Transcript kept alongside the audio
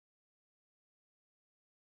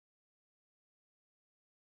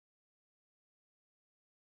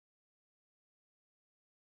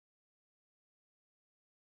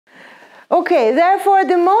Okay, therefore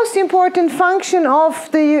the most important function of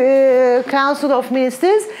the Council of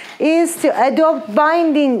Ministers is to adopt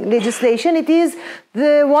binding legislation. It is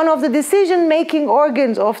one of the decision-making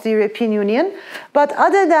organs of the European Union. But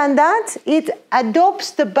other than that, it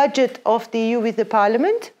adopts the budget of the EU with the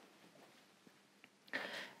Parliament.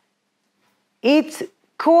 It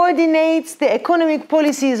coordinates the economic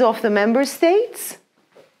policies of the member states.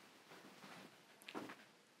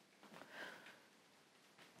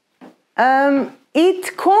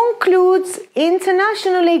 It concludes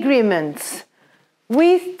international agreements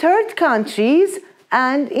with third countries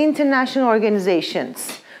and international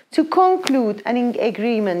organizations. To conclude an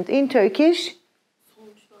agreement in Turkish?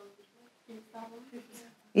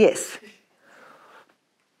 Yes.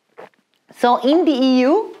 So in the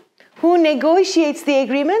EU, who negotiates the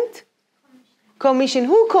agreement? Commission.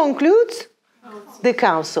 Who concludes? The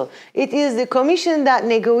Council. It is the Commission that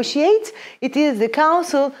negotiates. It is the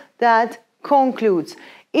Council that concludes.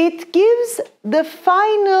 It gives the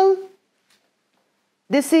final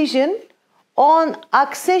decision on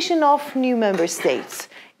accession of new member states.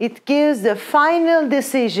 It gives the final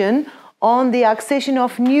decision on the accession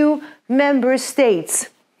of new member states.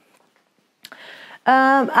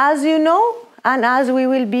 As you know, and as we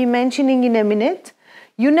will be mentioning in a minute,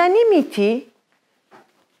 unanimity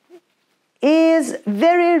is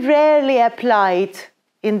very rarely applied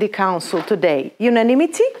in the Council today.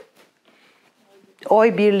 Unanimity, oy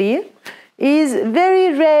birliği, is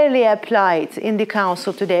very rarely applied in the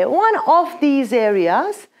Council today. One of these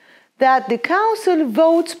areas that the Council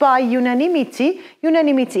votes by unanimity,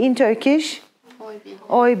 unanimity in Turkish,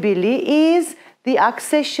 oy birliği, is the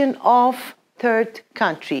accession of third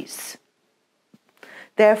countries.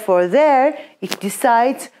 Therefore, there it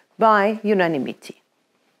decides by unanimity.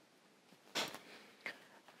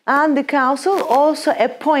 And the Council also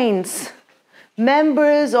appoints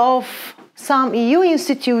members of some EU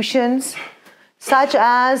institutions, such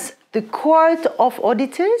as the Court of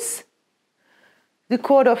Auditors, the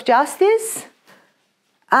Court of Justice,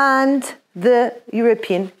 and the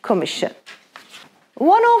European Commission.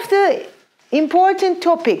 One of the important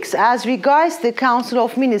topics as regards the Council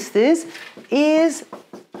of Ministers is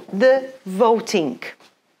the voting.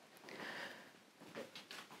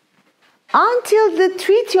 Until the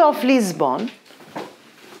Treaty of Lisbon,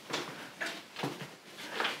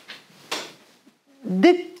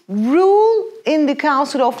 the rule in the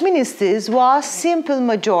Council of Ministers was simple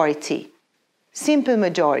majority. Simple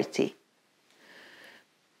majority.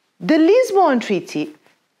 The Lisbon Treaty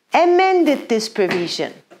amended this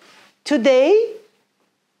provision. Today,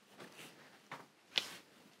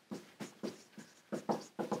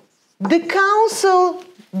 the Council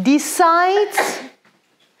decides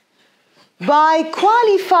by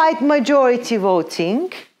qualified majority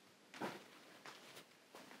voting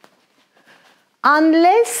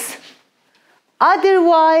unless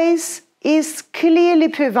otherwise is clearly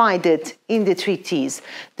provided in the treaties.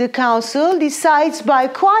 The Council decides by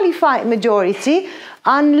qualified majority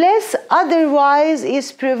unless otherwise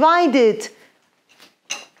is provided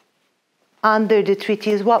under the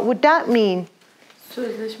treaties. What would that mean?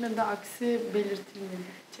 Sözleşmede aksi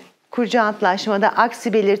belirtilmedikçe. Kurucu Antlaşmada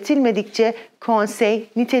aksi belirtilmedikçe konsey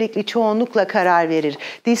nitelikli çoğunlukla karar verir.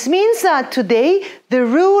 This means that today the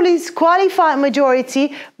rule is qualified majority,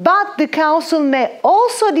 but the Council may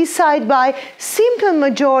also decide by simple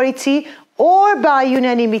majority or by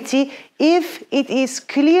unanimity if it is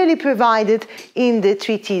clearly provided in the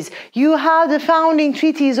treaties. You have the founding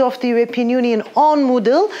treaties of the European Union on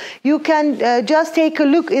Moodle. You can just take a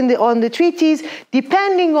look on the treaties.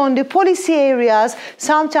 Depending on the policy areas,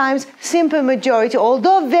 sometimes simple majority,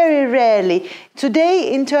 although very rarely.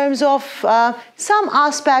 Today, in terms of some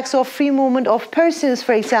aspects of free movement of persons,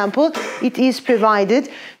 for example, it is provided.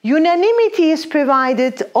 Unanimity is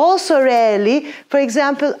provided also rarely. For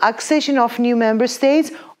example, accession of new member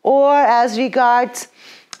states, or as regards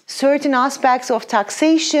certain aspects of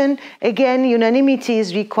taxation, again, unanimity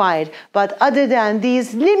is required. But other than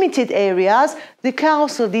these limited areas, the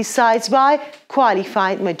Council decides by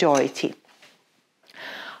qualified majority.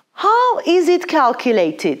 How is it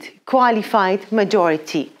calculated, qualified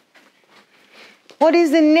majority? What is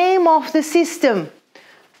the name of the system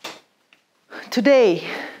today?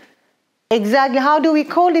 Exactly, how do we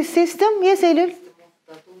call this system? Yes, Eylül?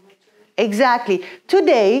 Exactly.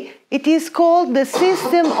 Today, it is called the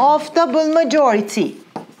system of double majority.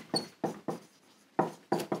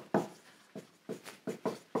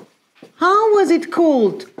 How was it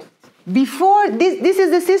called? Before, this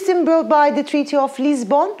is the system brought by the Treaty of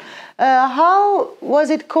Lisbon. How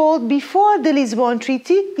was it called before the Lisbon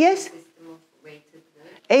Treaty? Yes?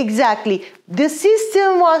 Exactly. The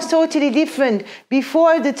system was totally different.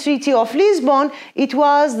 Before the Treaty of Lisbon, it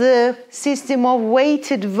was the system of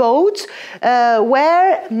weighted votes,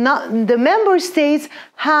 where the member states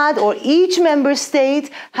had, or each member state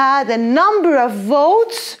had a number of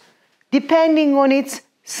votes depending on its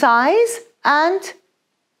size and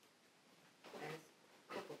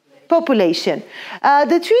population.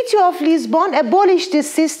 The Treaty of Lisbon abolished this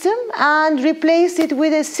system and replaced it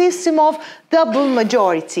with a system of double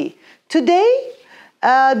majority. Today,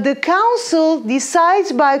 the Council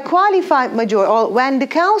decides by qualified majority, or when the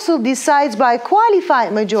Council decides by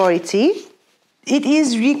qualified majority, it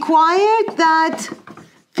is required that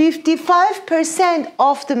 55%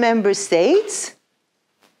 of the member states,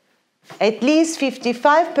 at least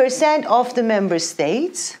 55% of the member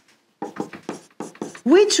states,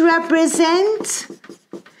 which represent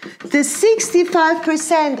the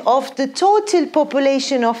 65% of the total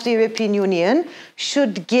population of the European Union,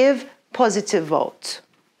 should give positive vote.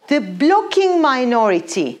 The blocking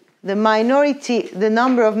minority, the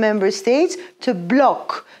number of member states to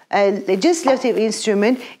block a legislative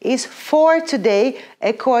instrument, is 4 today,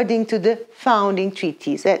 according to the founding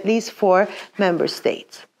treaties, at least 4 member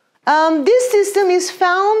states. This system is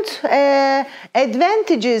found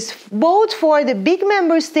advantages both for the big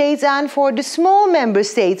member states and for the small member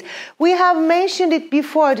states. We have mentioned it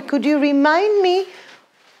before. Could you remind me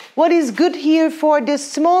what is good here for the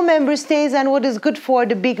small member states and what is good for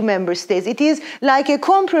the big member states? It is like a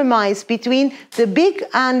compromise between the big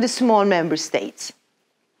and the small member states.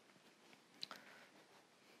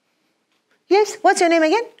 Yes, what's your name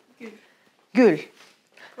again? Gül. Gül.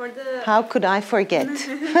 For the How could I forget?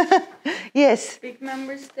 Yes. big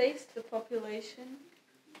member states, the population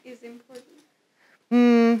is important.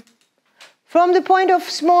 From the point of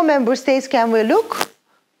small member states, can we look?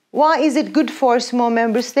 Why is it good for small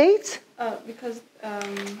member states? Because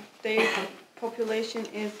their population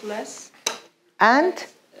is less. And?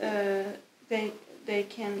 They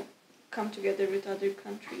can come together with other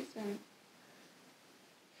countries. And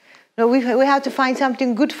No, we have to find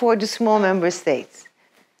something good for the small member states.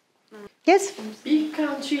 Yes? Big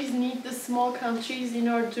countries need the small countries in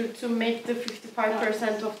order to make the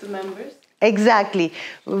 55% of the members. Exactly.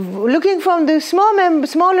 Looking from the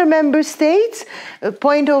smaller member states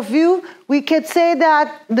point of view, we could say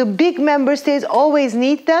that the big member states always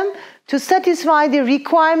need them to satisfy the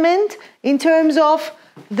requirement in terms of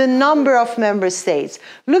the number of member states.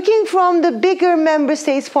 Looking from the bigger member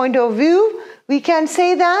states point of view, we can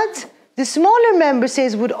say that the smaller member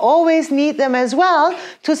states would always need them as well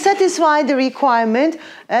to satisfy the requirement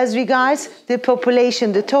as regards the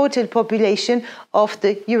population, the total population of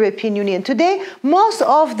the European Union. Today, most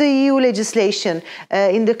of the EU legislation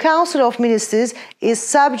in the Council of Ministers is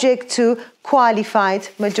subject to qualified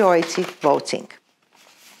majority voting.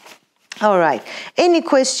 All right. Any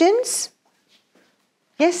questions?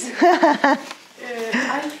 Yes?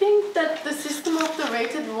 I think that the system of the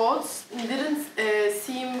weighted votes didn't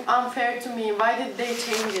seem unfair to me. Why did they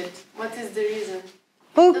change it? What is the reason?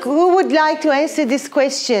 Who would like to answer this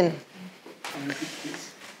question?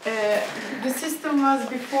 The system was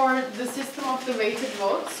before the system of the weighted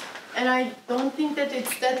votes, and I don't think that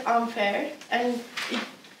it's that unfair, and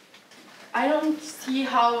I don't see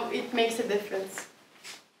how it makes a difference.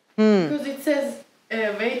 Because it says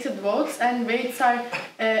weighted votes, and weights are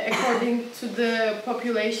according to the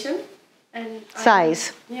population and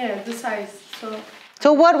size. The size.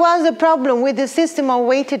 So what was the problem with the system of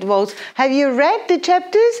weighted votes? Have you read the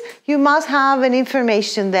chapters? You must have an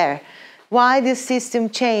information there. Why this system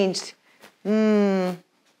changed?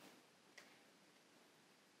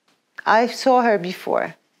 I saw her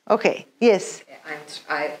before. Okay, yes.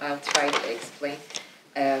 I'll try to explain.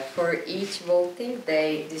 For each voting,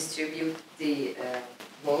 they distribute the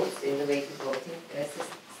votes in the weighted voting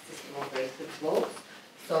system of weighted votes.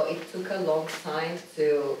 So it took a long time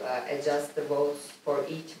to adjust the votes for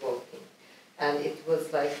each voting. And it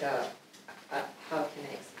was like, how can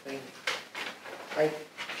I explain it? Like,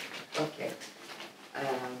 okay.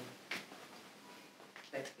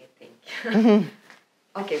 Let me think.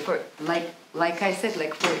 Okay, for like I said,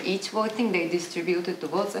 like for each voting, they distributed the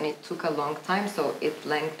votes, and it took a long time, so it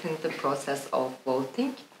lengthened the process of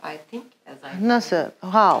voting, I think, as I... No, sir.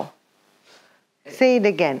 How? Say it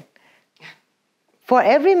again. For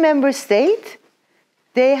every member state,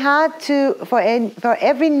 they had to, for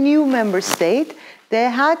every new member state, they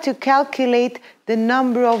had to calculate the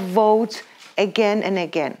number of votes again and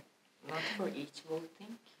again. Not for each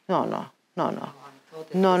voting? No.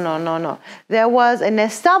 No. There was an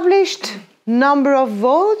established number of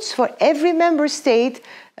votes for every member state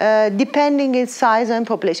depending its size and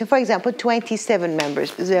population. For example, 27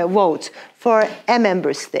 votes for a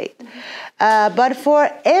member state. But for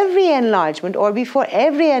every enlargement, or before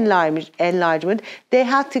every enlargement, they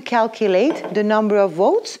had to calculate the number of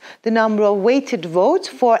votes, the number of weighted votes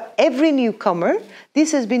for every newcomer.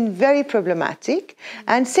 This has been very problematic.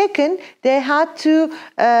 And second, they had to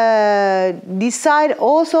decide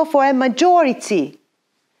also for a majority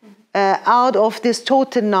out of this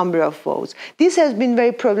total number of votes. This has been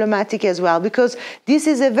very problematic as well, because this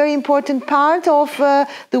is a very important part of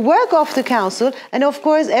the work of the council, and of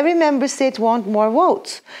course every member state wants more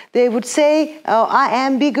votes. They would say, oh, I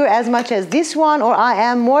am bigger as much as this one, or I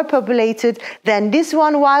am more populated than this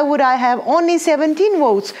one, why would I have only 17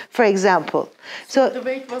 votes, for example? So the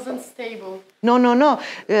weight wasn't stable. No.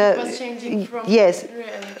 It was changing from yes.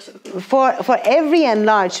 For every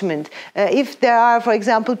enlargement, if there are, for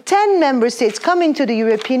example, 10 member states coming to the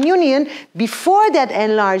European Union, before that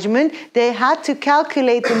enlargement, they had to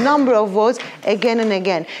calculate the number of votes again and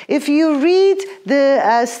again. If you read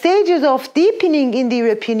the stages of deepening in the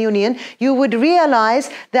European Union, you would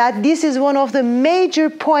realize that this is one of the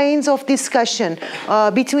major points of discussion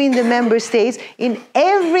between the member states in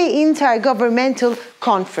every intergovernmental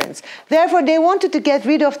conference. Therefore, they wanted to get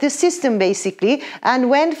rid of this system basically and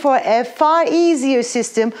went for a far easier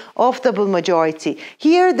system of double majority.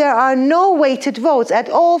 Here there are no weighted votes at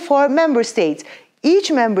all for member states.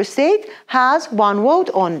 Each member state has one vote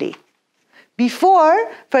only.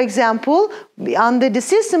 Before, for example, under the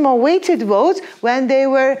system of weighted votes, when they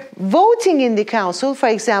were voting in the council, for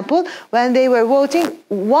example, when they were voting,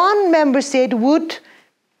 one member state would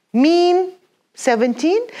mean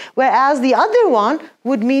 17, whereas the other one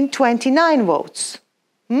would mean 29 votes.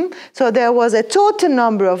 So there was a total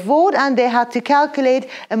number of votes, and they had to calculate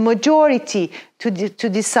a majority to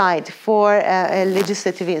decide for a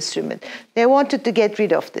legislative instrument. They wanted to get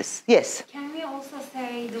rid of this. Yes? Can we also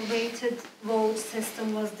say the weighted vote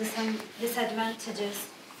system was disadvantageous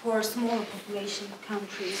for smaller population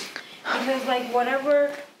countries? Because like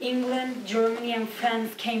whatever England, Germany and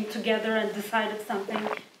France came together and decided something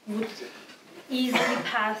would easily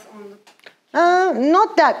pass on the...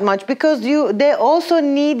 Not that much, because they also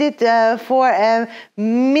needed for a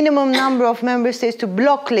minimum number of member states to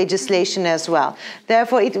block legislation as well.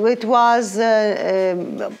 Therefore, it was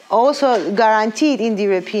also guaranteed in the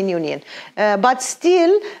European Union. But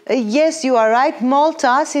still, yes, you are right,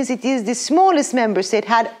 Malta, since it is the smallest member state,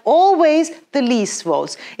 had always the least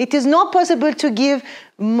votes. It is not possible to give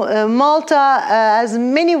Malta as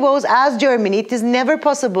many votes as Germany. It is never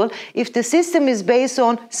possible if the system is based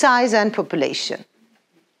on size and population.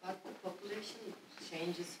 But the population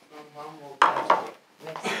changes from one vote to the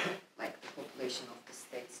next, like the population of the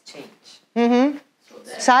states change. So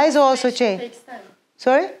the size also change. Takes time.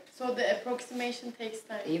 Sorry? So the approximation takes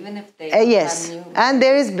time. Even if they yes, have new and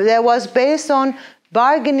there was based on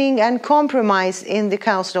bargaining and compromise in the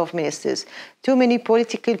Council of Ministers. Too many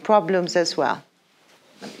political problems as well.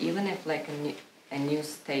 But even if like a new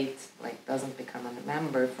state like doesn't become a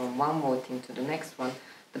member from one voting to the next one,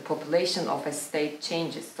 the population of a state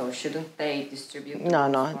changes. So shouldn't they distribute?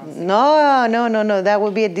 No. That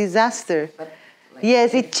would be a disaster. But, like,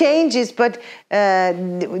 yes, it changes, but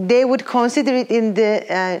they would consider it in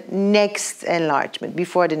the next enlargement,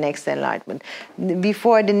 before the next enlargement,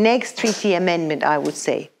 before the next treaty amendment, I would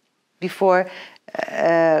say, before.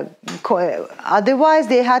 Otherwise,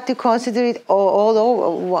 they had to consider it all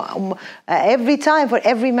over every time for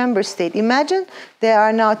every member state. Imagine there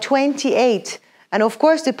are now 28, and of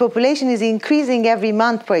course the population is increasing every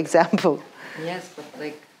month, for example. Yes, but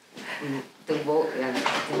like the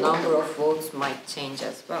number of votes might change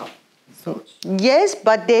as well. So yes,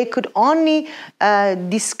 but they could only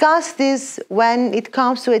discuss this when it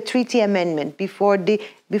comes to a treaty amendment. Before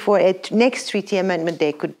a next treaty amendment,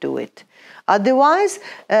 they could do it. Otherwise,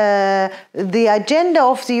 the agenda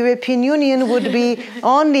of the European Union would be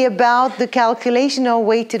only about the calculation of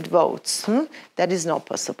weighted votes. That is not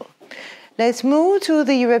possible. Let's move to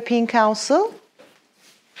the European Council.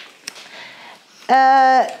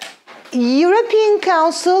 European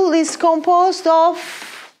Council is composed of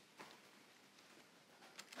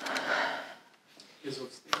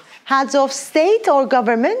heads of state or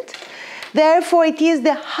government. Therefore, it is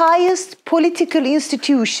the highest political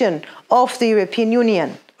institution of the European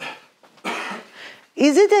Union.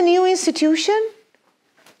 Is it a new institution?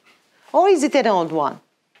 Or is it an old one?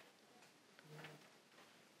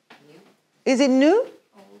 Is it new?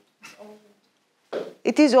 Old.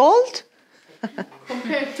 It is old?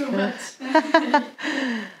 Compared to what?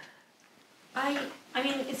 I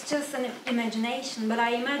mean, it's just an imagination, but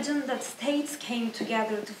I imagine that states came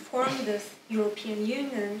together to form this European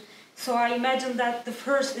Union. So I imagine that the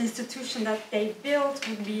first institution that they built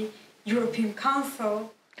would be European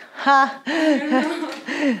Council. Ha! I don't know.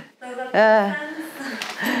 Does that make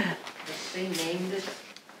sense? They named it.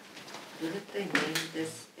 Didn't they name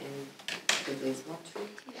this in the Lisbon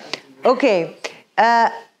Treaty? Okay.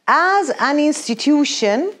 As an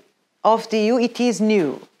institution of the EU, it is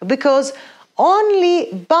new because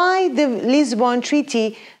only by the Lisbon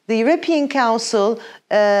Treaty, the European Council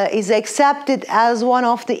is accepted as one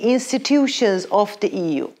of the institutions of the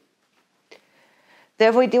EU.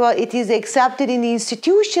 Therefore, it is accepted in the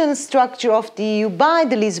institution structure of the EU by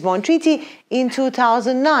the Lisbon Treaty in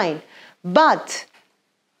 2009. But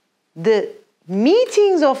the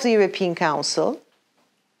meetings of the European Council,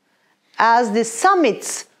 as the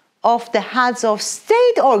summits of the heads of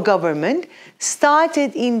state or government,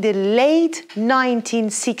 started in the late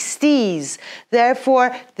 1960s.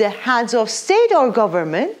 Therefore, the heads of state or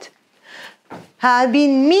government have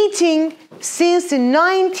been meeting since the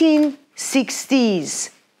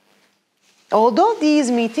 1960s. Although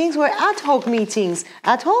these meetings were ad hoc meetings.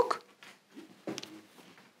 Ad hoc?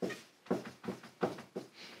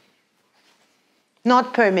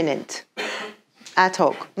 Not permanent. Ad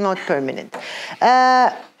hoc, not permanent.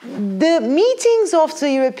 The meetings of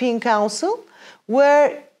the European Council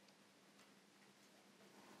were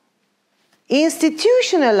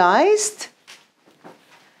institutionalized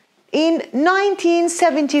in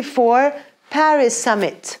 1974 Paris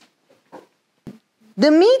Summit. The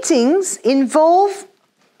meetings involve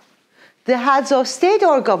the heads of state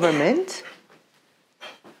or government,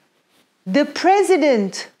 the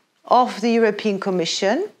president of the European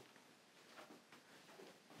Commission,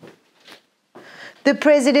 the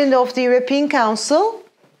President of the European Council,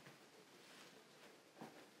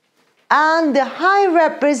 and the High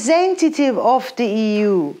Representative of the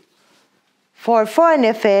EU for Foreign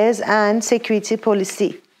Affairs and Security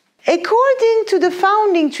Policy. According to the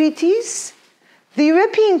founding treaties, the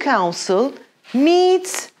European Council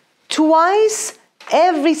meets twice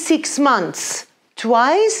every 6 months.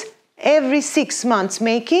 Twice every 6 months,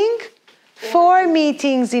 making 4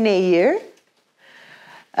 meetings in a year.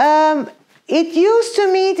 It used to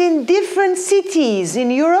meet in different cities in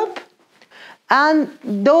Europe, and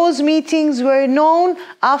those meetings were known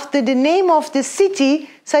after the name of the city,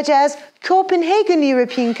 such as Copenhagen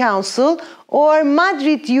European Council or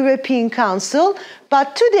Madrid European Council,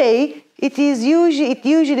 but today it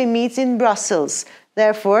usually meets in Brussels.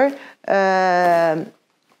 Therefore, the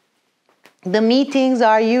meetings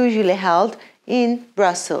are usually held in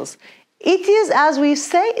Brussels. It is, as we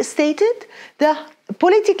stated,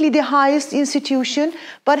 politically the highest institution,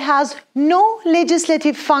 but has no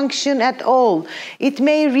legislative function at all. It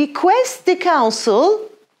may request the Council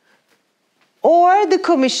or the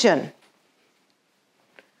Commission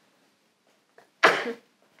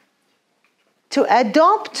to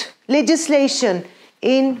adopt legislation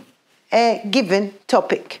in a given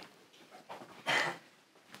topic.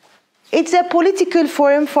 It's a political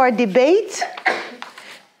forum for debate,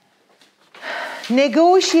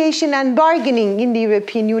 negotiation and bargaining in the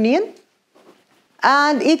European Union,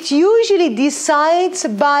 and it usually decides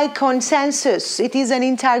by consensus. It is an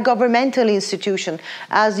intergovernmental institution,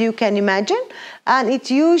 as you can imagine, and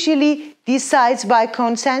it usually decides by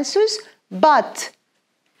consensus, but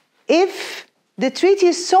if the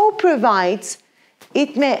treaty so provides,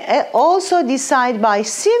 it may also decide by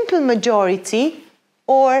simple majority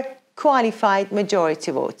or qualified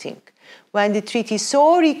majority voting. When the treaty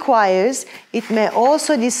so requires, it may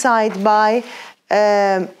also decide by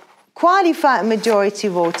qualified majority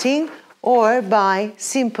voting or by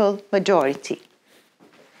simple majority.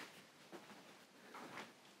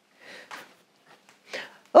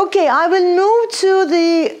 Okay, I will move to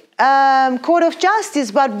the Court of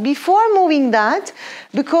Justice, but before moving that,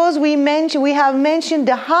 because we have mentioned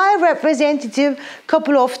the High Representative a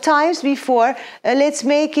couple of times before, let's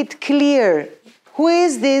make it clear. Who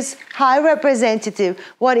is this High Representative?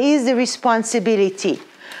 What is the responsibility?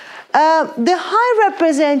 The High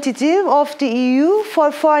Representative of the EU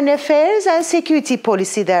for Foreign Affairs and Security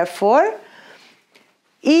Policy, therefore,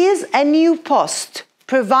 is a new post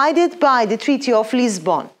provided by the Treaty of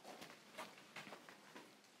Lisbon.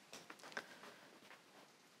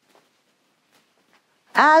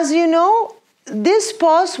 As you know, this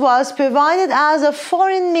post was provided as a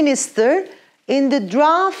foreign minister in the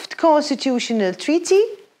draft constitutional treaty,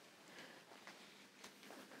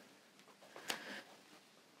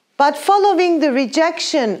 but following the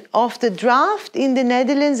rejection of the draft in the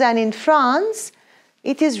Netherlands and in France,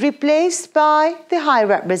 it is replaced by the High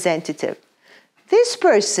Representative. This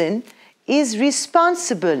person is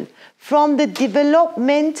responsible from the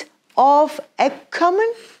development of a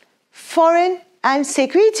common foreign and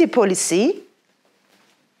security policy,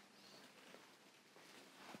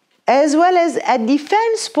 as well as a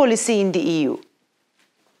defense policy in the EU.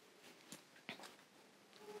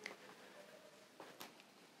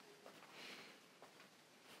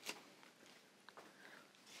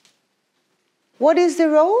 What is the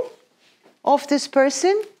role of this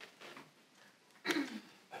person?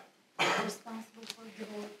 Responsible for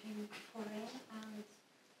developing foreign and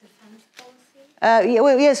defense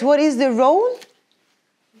policy. Yes, what is the role?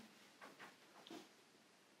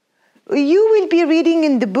 You will be reading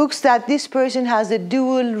in the books that this person has a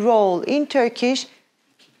dual role. In Turkish,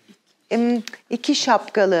 iki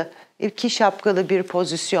şapkalı bir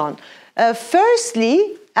pozisyon.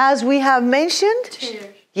 Firstly, as we have mentioned, Chair.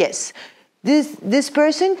 yes, this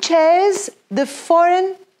person chairs the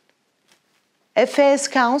Foreign Affairs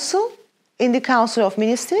Council in the Council of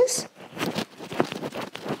Ministers.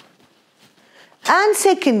 And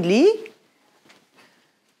secondly,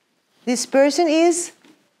 this person is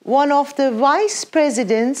one of the vice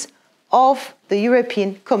presidents of the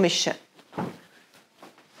European Commission.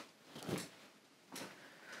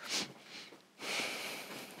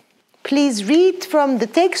 Please read from the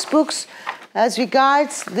textbooks as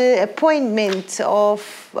regards the appointment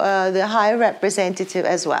of the High Representative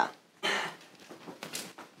as well.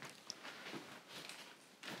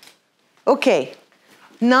 Okay,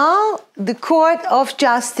 now the Court of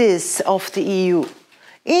Justice of the EU.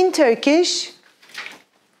 In Turkish,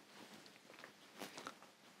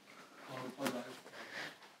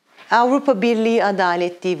 Avrupa Birliği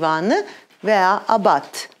Adalet Divanı veya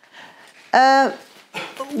ABAD.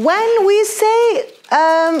 When we say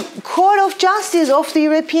Court of Justice of the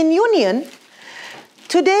European Union,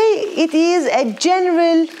 today it is a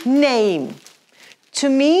general name to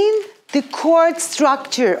mean the court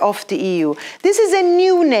structure of the EU. This is a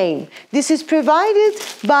new name. This is provided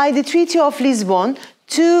by the Treaty of Lisbon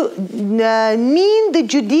to mean the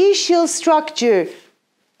judicial structure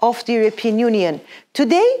of the European Union.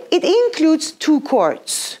 Today it includes two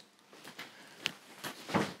courts.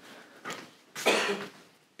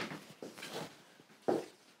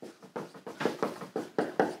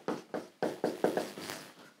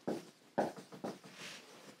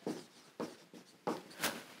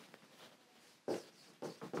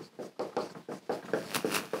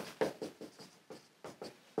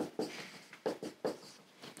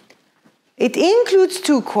 It includes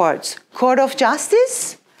two courts, Court of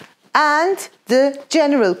Justice and the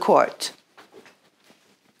General Court.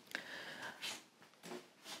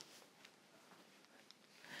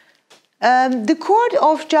 The Court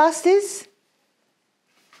of Justice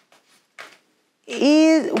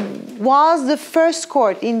was the first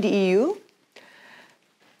court in the EU.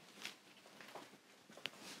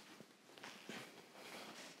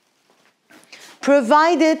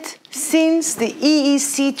 Provided since the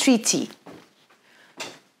EEC Treaty.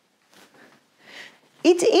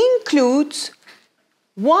 It includes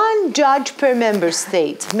one judge per member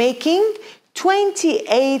state, making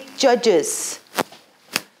 28 judges.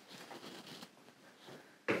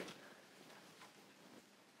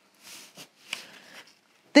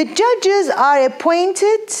 The judges are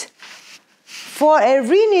appointed for a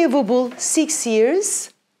renewable 6 years.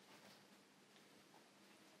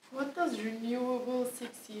 What does renewable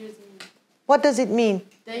 6 years mean? What does it mean?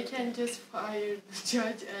 They can just fire the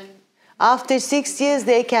judge and... After 6 years,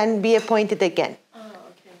 they can be appointed again. Oh,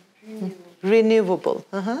 okay. Renewable.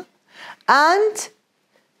 And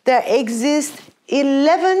there exist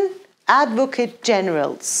 11 advocate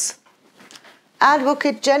generals.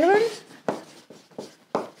 Advocate generals,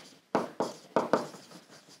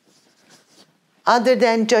 other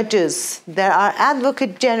than judges, there are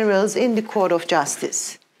advocate generals in the Court of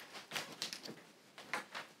Justice.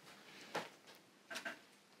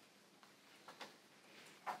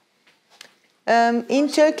 In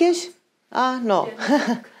Turkish? No.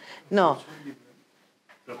 No.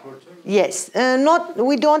 Yes.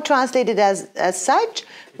 We don't translate it as such.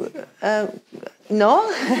 No.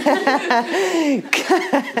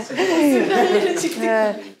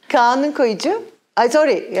 Kanun koyucu.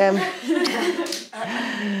 Sorry.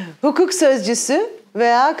 Hukuk sözcüsü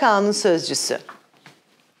veya kanun sözcüsü.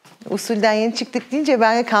 Usulden yeni çıktık deyince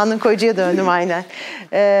ben de kanun koyucuya döndüm aynen.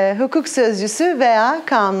 Hukuk sözcüsü veya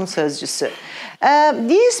kanun sözcüsü.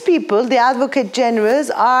 These people, the advocate generals,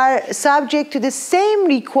 are subject to the same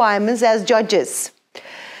requirements as judges.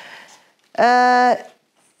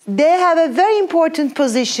 They have a very important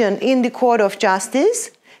position in the Court of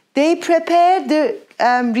Justice. They prepare the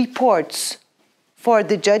reports for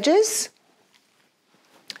the judges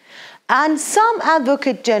And some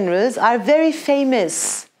advocate generals are very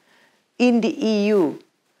famous in the EU.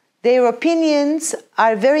 Their opinions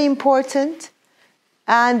are very important,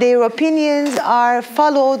 and their opinions are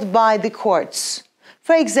followed by the courts.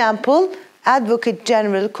 For example, Advocate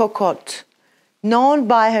General cont'd, known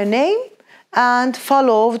by her name and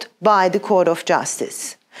followed by the Court of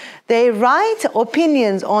Justice. They write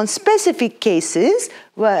opinions on specific cases.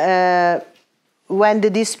 When the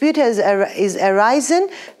dispute is arisen,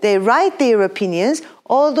 they write their opinions,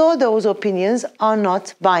 although those opinions are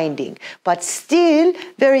not binding. But still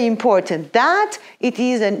very important that it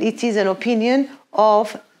is an opinion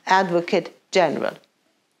of Advocate General.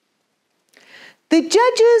 The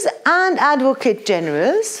judges and Advocate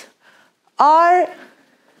Generals are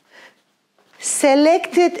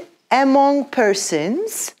selected among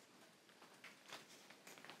persons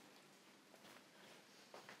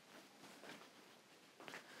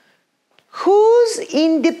whose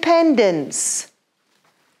independence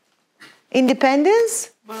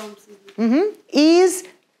is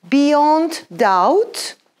beyond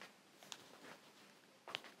doubt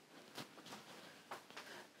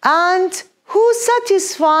and who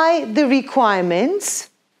satisfy the requirements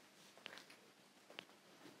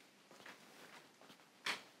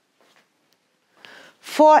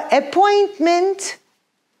for appointment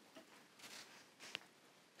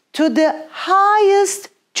to the highest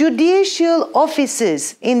judicial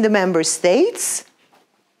offices in the member states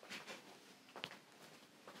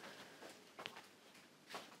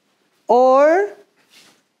or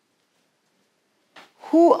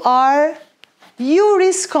who are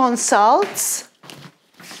jurisconsults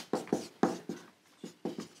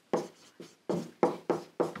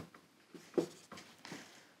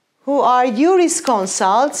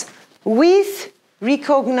with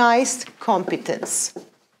recognized competence.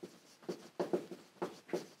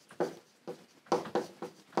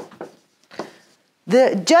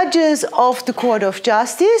 The judges of the Court of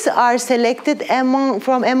Justice are selected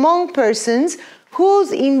from among persons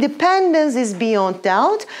whose independence is beyond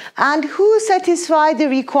doubt and who satisfy the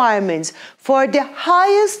requirements for the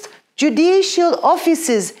highest judicial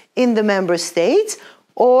offices in the member states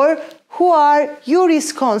or who are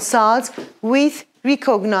jurisconsults with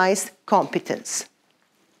recognized competence.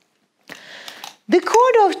 The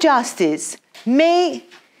Court of Justice may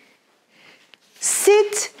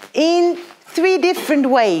sit in three different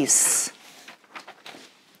ways.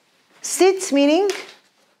 Sit meaning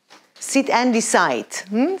sit and decide.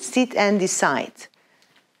 Sit and decide.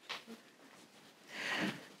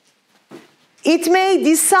 It may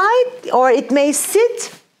decide or it may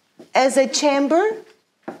sit as a chamber.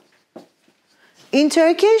 In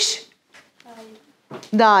Turkish,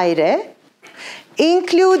 daire,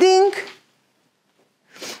 including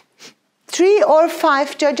 3 or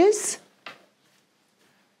 5 judges.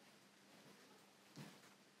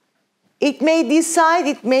 It may decide,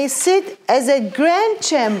 it may sit as a grand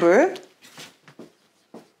chamber.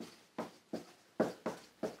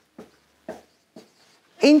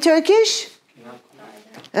 In Turkish,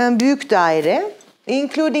 büyük daire,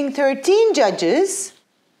 including 13 judges.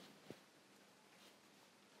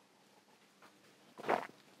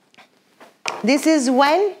 This is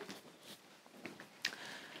when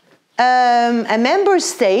a member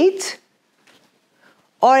state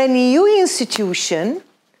or an EU institution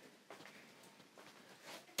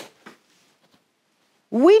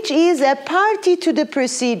which is a party to the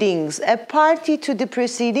proceedings. A party to the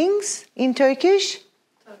proceedings in Turkish?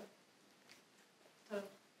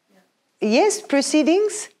 Yes,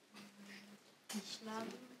 proceedings.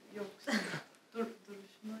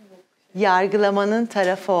 Yargılamanın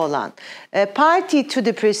tarafı olan. A party to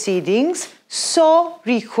the proceedings so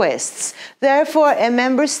requests. Therefore, a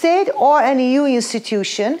member state or an EU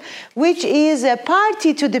institution which is a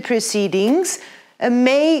party to the proceedings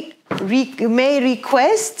may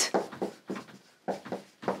request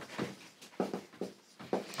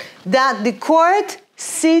that the court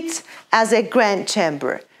sits as a grand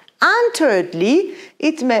chamber. And thirdly,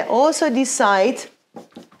 it may also decide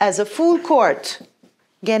as a full court,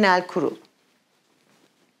 genel kurul,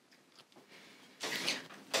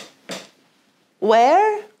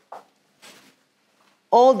 where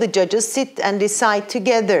all the judges sit and decide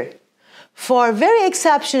together for very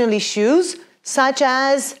exceptional issues such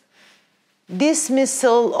as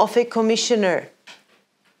dismissal of a commissioner,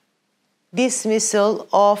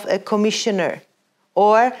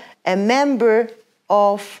 or a member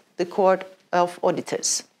of the Court of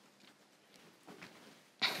Auditors.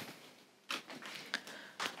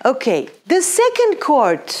 Okay, the second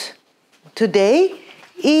court today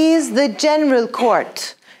is the General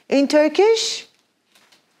Court. In Turkish,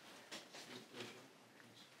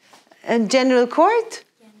 General Court?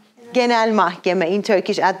 Genel Mahkeme in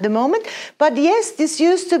Turkish at the moment. But yes, this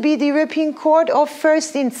used to be the European Court of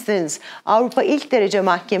First Instance, Avrupa İlk Derece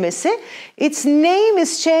Mahkemesi. Its name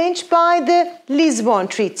is changed by the Lisbon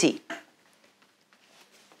Treaty.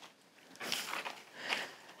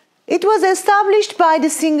 It was established by the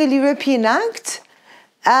Single European Act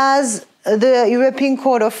as the European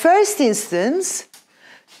Court of First Instance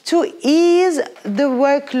to ease the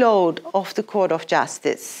workload of the Court of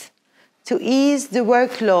Justice. To ease the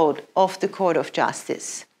workload of the Court of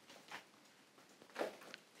Justice.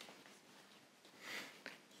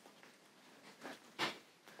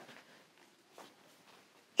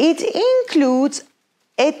 It includes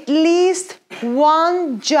at least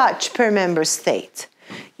one judge per member state.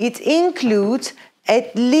 It includes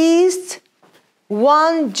at least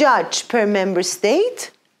one judge per member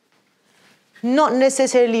state, not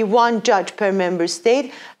necessarily one judge per member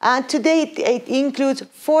state, and today it includes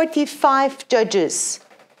 45 judges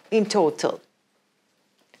in total.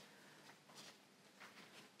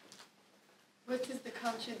 What is the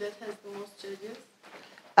country that has the most judges?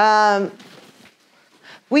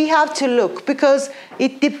 We have to look because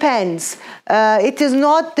it depends. It is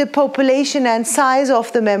not the population and size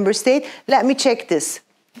of the member state. Let me check this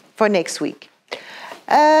for next week.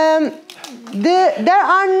 There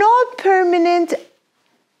are no permanent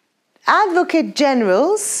advocate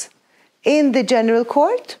generals in the General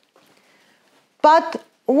Court, but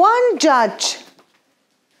one judge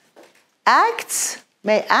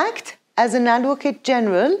may act as an advocate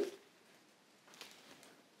general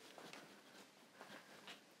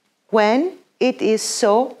when it is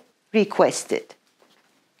so requested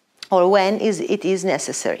or when it is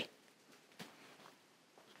necessary.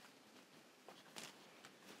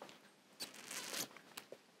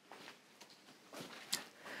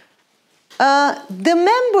 The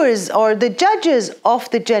members or the judges of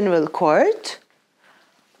the General Court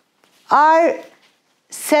are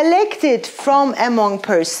selected from among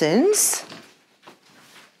persons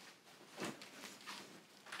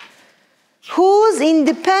whose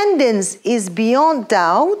independence is beyond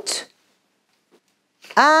doubt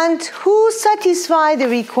and who satisfy the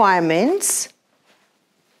requirements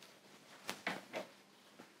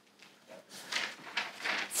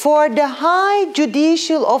for the high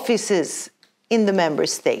judicial offices in the member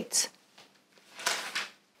states.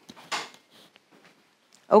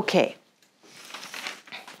 Okay.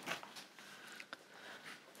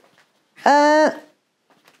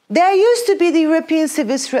 There used to be the European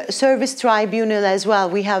Civil Service Tribunal as well.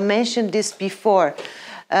 We have mentioned this before.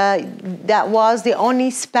 That was the only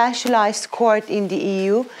specialized court in the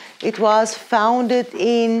EU. It was founded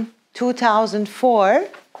in 2004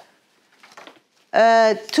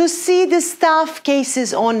 to see the staff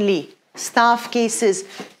cases only. Staff cases.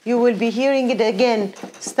 You will be hearing it again.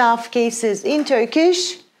 Staff cases in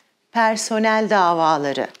Turkish. Personel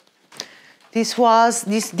davaları.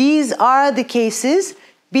 These are the cases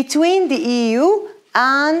between the EU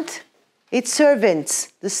and its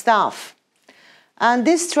servants, the staff. And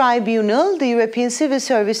this tribunal, the European Civil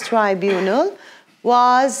Service Tribunal,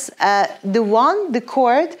 was the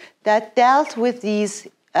court that dealt with these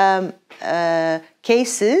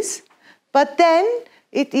cases. But then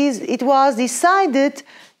it was decided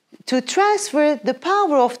to transfer the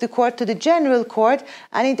power of the court to the General Court,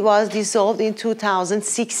 and it was dissolved in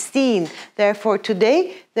 2016. Therefore,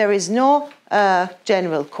 today, there is no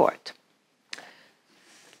General Court.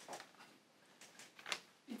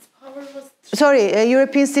 Its power was... Sorry,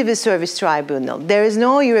 European Civil Service Tribunal. There is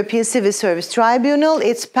no European Civil Service Tribunal.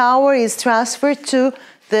 Its power is transferred to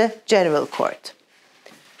the General Court.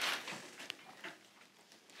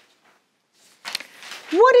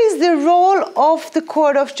 What is the role of the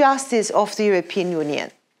Court of Justice of the European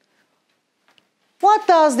Union? What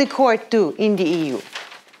does the court do in the EU?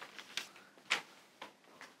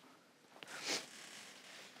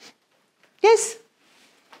 Yes?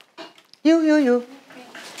 You.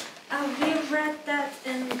 We read that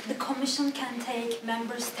the Commission can take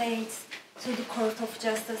member states to the Court of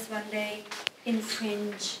Justice when they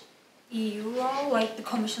infringe EU law, like the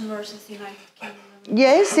Commission versus United Kingdom.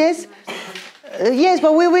 Yes. Yes,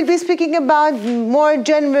 but we will be speaking about more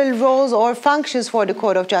general roles or functions for the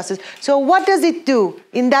Court of Justice. So what does it do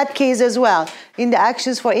in that case as well, in the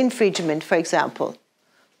actions for infringement, for example?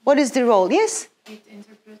 What is the role? Yes? It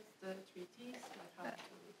interprets the treaties.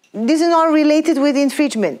 This is not related with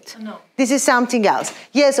infringement. No. This is something else.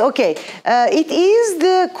 Yes, okay. It is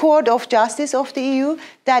the Court of Justice of the EU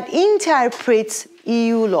that interprets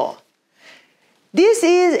EU law. This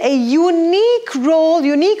is a unique role,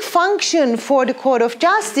 unique function for the Court of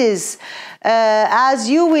Justice. As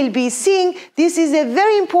you will be seeing, this is a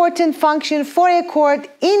very important function for a court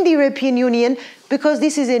in the European Union because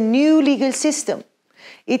this is a new legal system.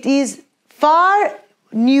 It is far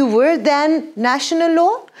newer than national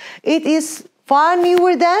law. It is far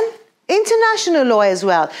newer than international law as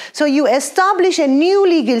well. So you establish a new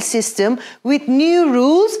legal system with new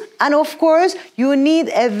rules, and of course you need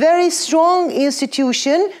a very strong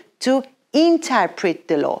institution to interpret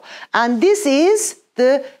the law. And this is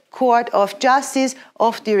the Court of Justice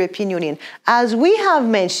of the European Union. As we have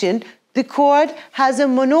mentioned, the court has a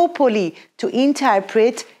monopoly to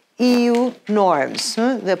interpret EU norms.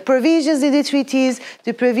 The provisions in the treaties,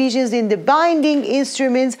 the provisions in the binding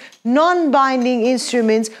instruments, non-binding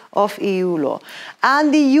instruments of EU law.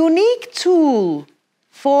 And the unique tool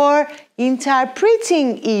for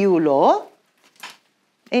interpreting EU law,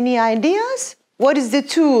 any ideas? What is the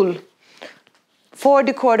tool for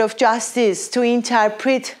the Court of Justice to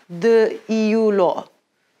interpret the EU law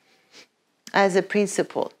as a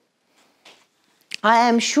principle? I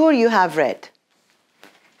am sure you have read.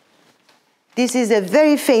 This is a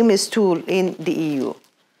very famous tool in the EU.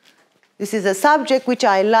 This is a subject which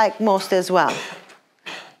I like most as well.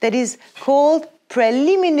 That is called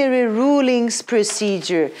preliminary rulings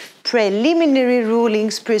procedure. Preliminary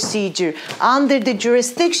rulings procedure under the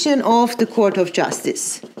jurisdiction of the Court of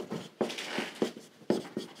Justice.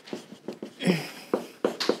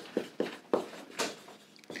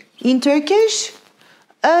 In Turkish,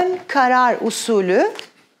 ön karar usulü,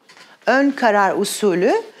 ön karar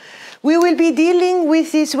usulü. We will be dealing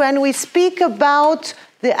with this when we speak about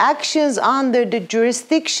the actions under the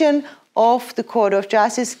jurisdiction of the Court of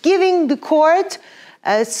Justice, giving the court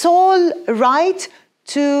a sole right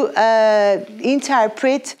to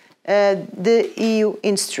interpret the EU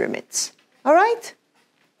instruments. All right?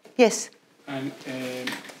 Yes? And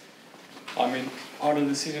I mean, are the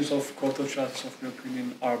decisions of Court of Justice of the European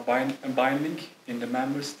Union are binding in the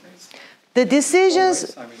member states? The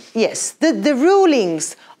decisions, yes, the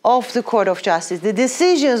rulings of the Court of Justice, the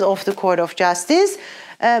decisions of the Court of Justice,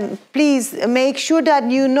 please make sure that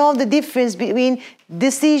you know the difference between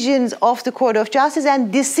decisions of the Court of Justice and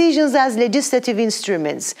decisions as legislative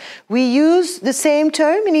instruments. We use the same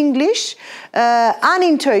term in English and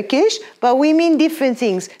in Turkish, but we mean different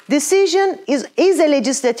things. Decision is a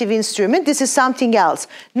legislative instrument. This is something else.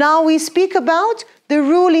 Now we speak about the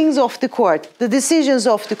rulings of the court, the decisions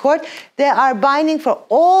of the court. They are binding for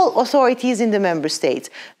all authorities in the member states.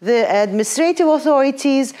 The administrative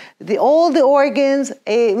authorities, all the organs,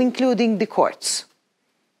 including the courts.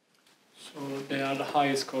 So they are the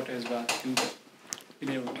highest court as well in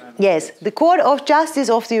every member. Yes, the Court of Justice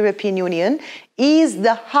of the European Union is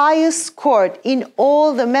the highest court in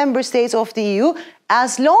all the member states of the EU,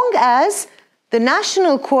 as long as the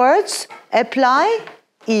national courts apply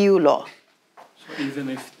EU law. So even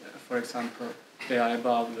if, for example, they are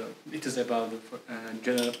above it is above the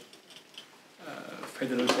general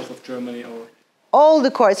Federal Court of Germany or all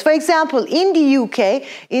the courts. For example, in the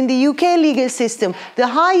UK legal system, the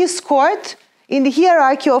highest court in the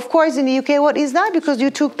hierarchy, of course, in the UK, what is that? Because you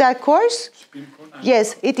took that course? Supreme Court?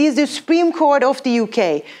 Yes, it is the Supreme Court of the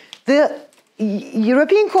UK. The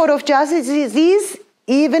European Court of Justice is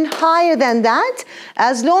even higher than that,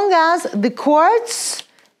 as long as the courts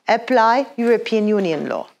apply European Union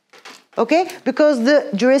law. Okay? Because the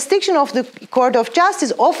jurisdiction of the Court of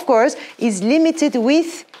Justice, of course, is limited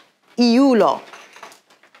with EU law.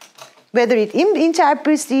 Whether it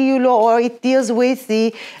interprets the EU law or it deals with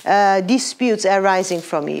the disputes arising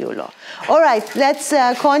from EU law. All right, let's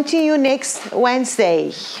continue next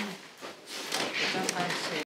Wednesday.